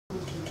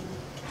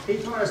He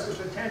taught us the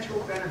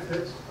potential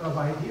benefits of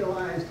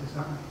idealized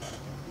design.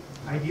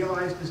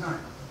 Idealized design.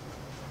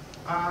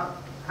 How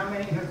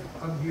many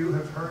of you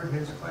have heard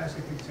his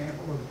classic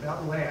example of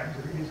Bell Labs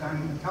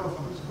redesigning the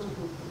telephone system?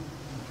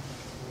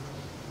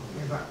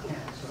 Okay, about 10,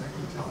 so I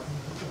can tell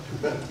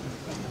it.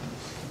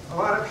 A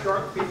lot of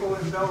sharp people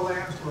in Bell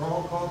Labs were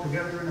all called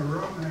together in a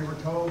room and they were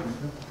told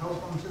that the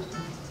telephone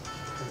system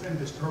has been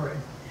destroyed.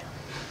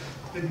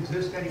 It didn't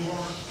exist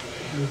anymore.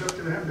 It was up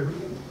to them to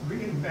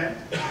reinvent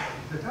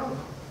the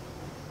telephone.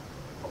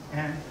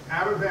 And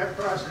out of that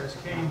process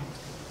came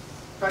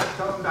touch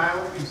tone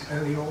dialing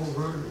instead of the old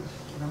rotaries.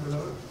 Remember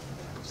those?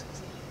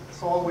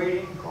 Call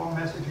waiting, call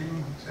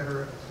messaging, et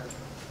cetera, et cetera.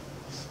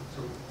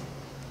 So,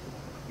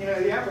 you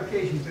know, the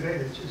application today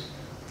that's just,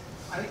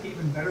 I think,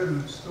 even better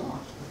than the storm,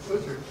 the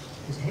blizzard,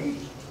 is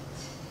Haiti.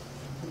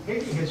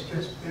 Haiti has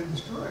just been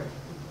destroyed.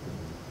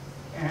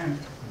 And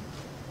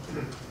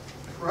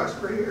for us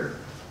right here,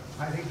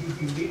 I think you'd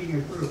be leading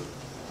a group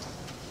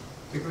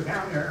to go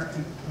down there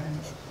and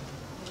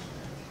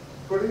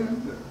put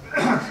in,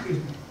 excuse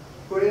me,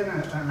 put in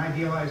an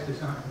idealized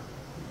design.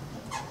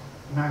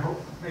 And I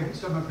hope maybe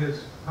some of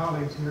his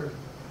colleagues here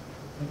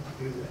think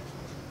to do that.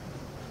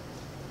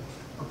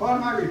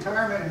 Upon my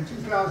retirement in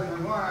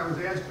 2001, I was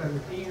asked by the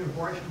Dean of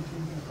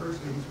Washington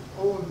University's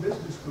Olin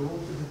Business School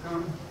to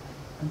become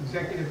an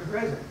executive in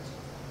residence.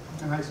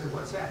 And I said,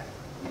 what's that?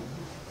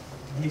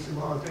 And he said,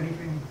 well, it's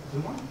anything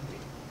you want to be,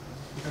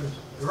 because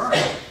there are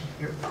no.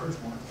 You're the first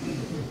one.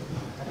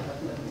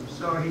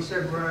 So he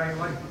said, would I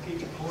like to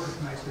teach a course?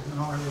 And I said,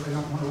 no, I really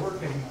don't want to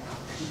work anymore.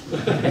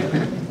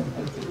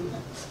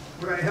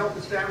 Would I help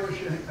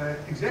establish an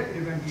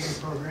executive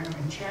MBA program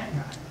in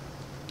Shanghai,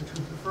 which was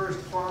the first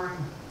foreign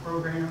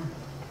program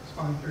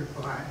sponsored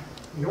by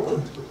the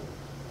Olin School?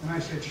 And I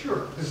said,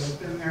 sure, because I've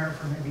been there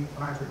for maybe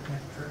 5 or 10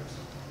 trips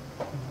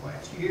in the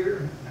last year,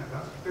 and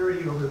about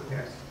 30 over the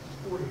past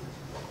 4 years.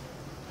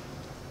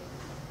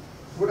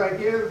 Would I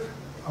give,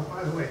 oh,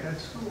 by the way, that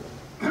school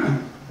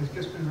has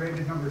just been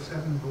rated number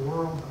 7 in the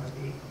world by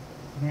the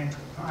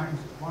Financial Times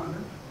of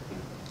London,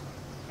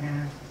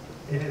 and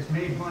it has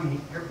made money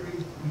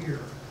every year,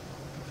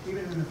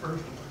 even in the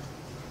first year.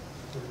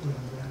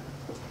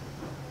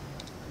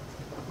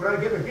 Would I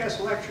give a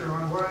guest lecture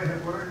on what I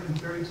had learned in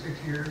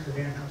 36 years at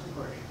Ackoff?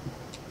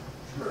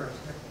 Sure, I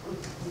said.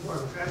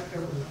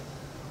 That was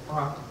a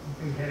problem,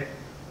 a big headache.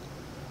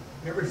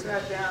 You ever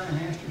sat down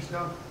and asked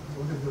yourself,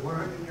 what have you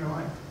learned in your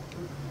life?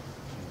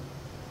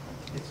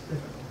 It's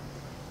difficult.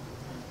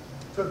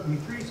 It took me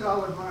 3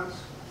 solid months,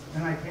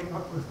 and I came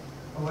up with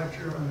a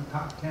lecture on the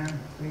top 10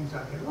 things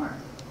I had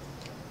learned.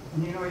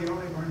 And you know, you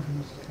only learn from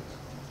mistakes.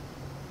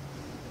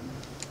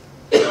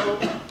 So,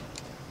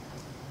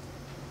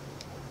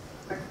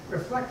 I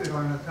reflected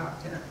on the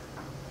top 10.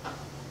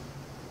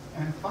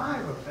 And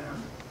 5 of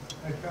them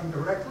had come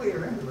directly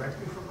or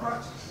indirectly from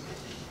Russ.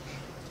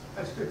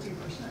 That's 50%.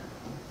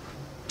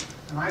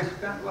 And I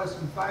spent less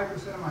than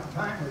 5% of my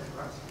time with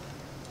Russ.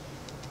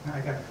 And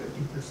I got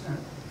 50%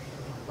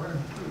 of my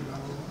learning.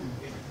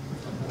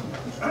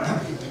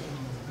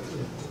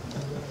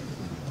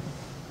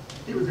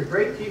 He was a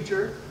great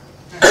teacher.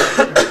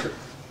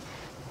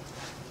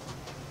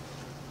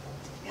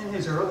 In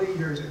his early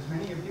years, as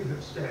many of you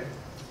have said,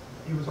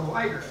 he was a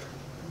liger,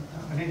 a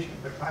combination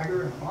of a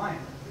tiger and a lion.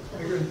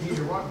 He was bigger than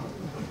either one.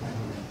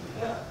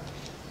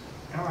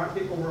 And a lot of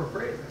people were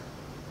afraid of him.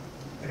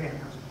 But I didn't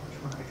know so much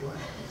when I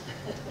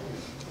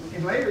joined.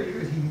 In later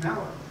years, he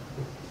mellowed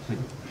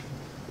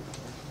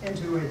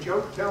into a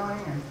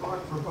joke-telling and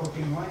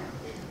thought-provoking lamb.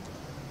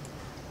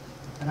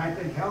 And I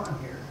think Helen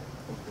here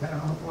had an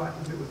awful lot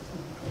to do with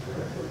it.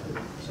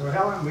 So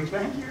Helen, we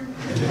thank you.